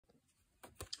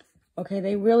Okay,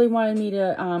 they really wanted me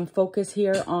to focus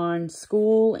here on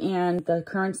school and the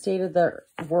current state of the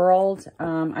world.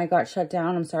 I got shut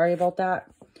down. I'm sorry about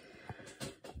that.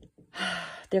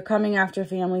 They're coming after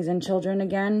families and children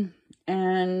again,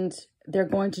 and they're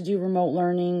going to do remote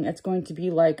learning. It's going to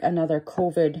be like another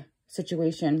COVID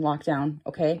situation, lockdown,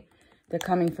 okay? They're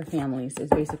coming for families is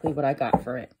basically what I got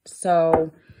for it.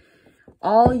 So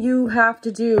all you have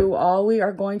to do, all we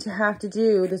are going to have to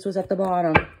do, this was at the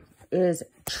bottom, is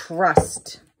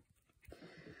trust.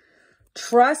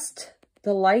 Trust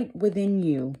the light within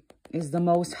you is the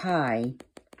Most High,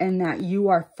 and that you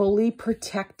are fully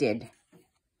protected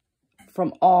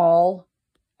from all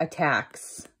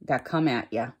attacks that come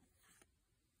at you.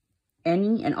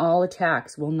 Any and all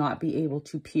attacks will not be able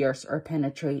to pierce or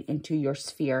penetrate into your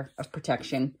sphere of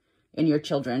protection in your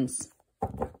children's.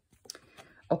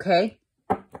 Okay?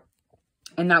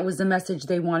 And that was the message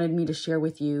they wanted me to share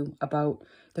with you about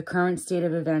the current state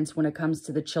of events when it comes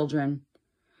to the children.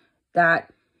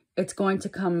 That it's going to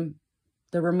come,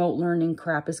 the remote learning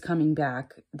crap is coming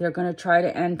back. They're going to try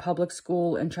to end public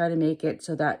school and try to make it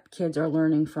so that kids are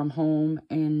learning from home.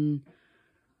 And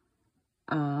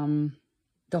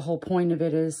the whole point of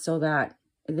it is so that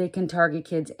they can target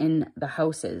kids in the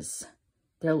houses.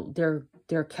 They're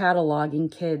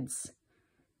cataloging kids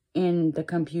in the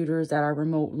computers that are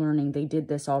remote learning. They did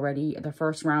this already, the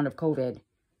first round of COVID.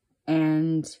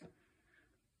 And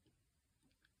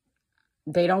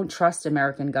they don't trust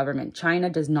American government. China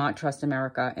does not trust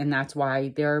America. And that's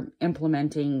why they're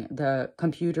implementing the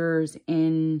computers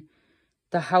in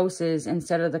the houses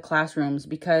instead of the classrooms,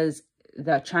 because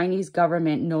the Chinese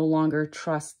government no longer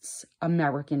trusts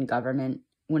American government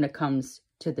when it comes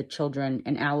to the children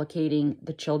and allocating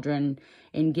the children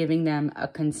and giving them a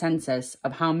consensus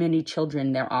of how many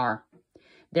children there are.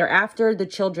 They're after the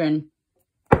children